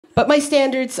But my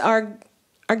standards are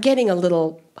getting a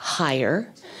little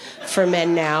higher for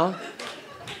men now.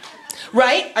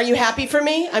 Right? Are you happy for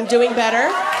me? I'm doing better?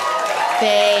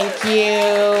 Thank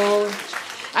you.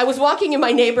 I was walking in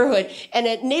my neighborhood, and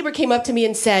a neighbor came up to me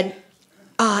and said,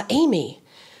 Amy,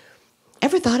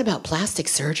 ever thought about plastic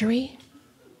surgery?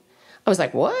 I was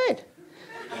like, what?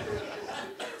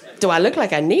 Do I look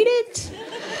like I need it?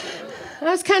 I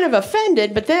was kind of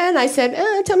offended, but then I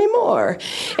said, tell me more.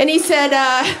 And he said,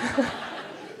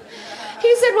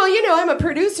 well, you know, I'm a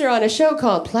producer on a show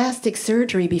called Plastic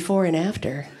Surgery Before and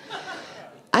After.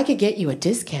 I could get you a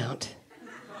discount.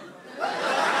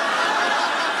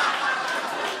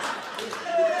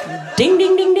 Ding,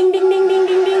 ding, ding, ding, ding, ding, ding,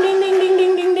 ding, ding, ding, ding, ding,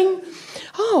 ding, ding, ding.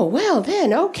 Oh, well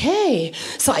then, okay.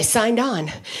 So I signed on,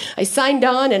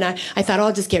 and I thought,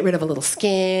 I'll just get rid of a little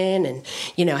skin and,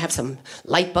 you know, have some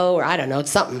lipo or I don't know,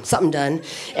 something done.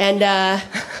 And I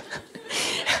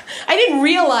didn't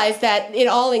realize that it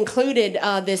all included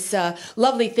this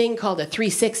lovely thing called a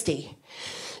 360.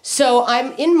 So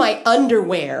I'm in my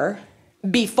underwear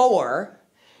before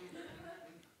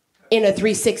in a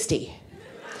 360.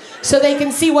 So they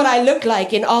can see what I look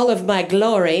like in all of my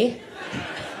glory.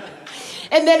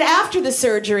 And then after the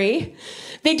surgery,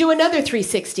 they do another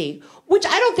 360, which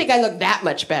I don't think I look that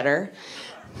much better.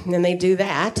 And then they do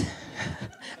that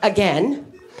again.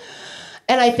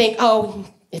 And I think, oh,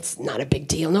 it's not a big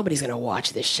deal. Nobody's going to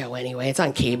watch this show anyway. It's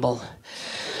on cable.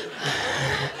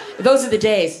 Those are the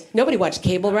days. Nobody watched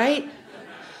cable, right?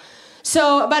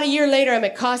 So about a year later, I'm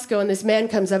at Costco, and this man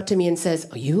comes up to me and says,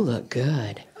 oh, you look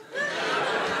good.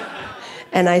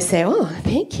 And I say, oh,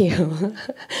 thank you.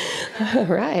 All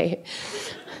right.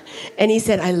 And he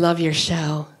said, I love your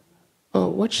show. Oh,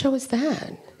 what show is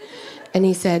that? And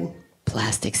he said,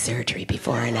 Plastic Surgery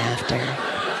Before and After.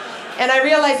 And I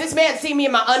realized this man seen me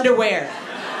in my underwear.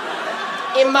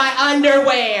 In my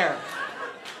underwear.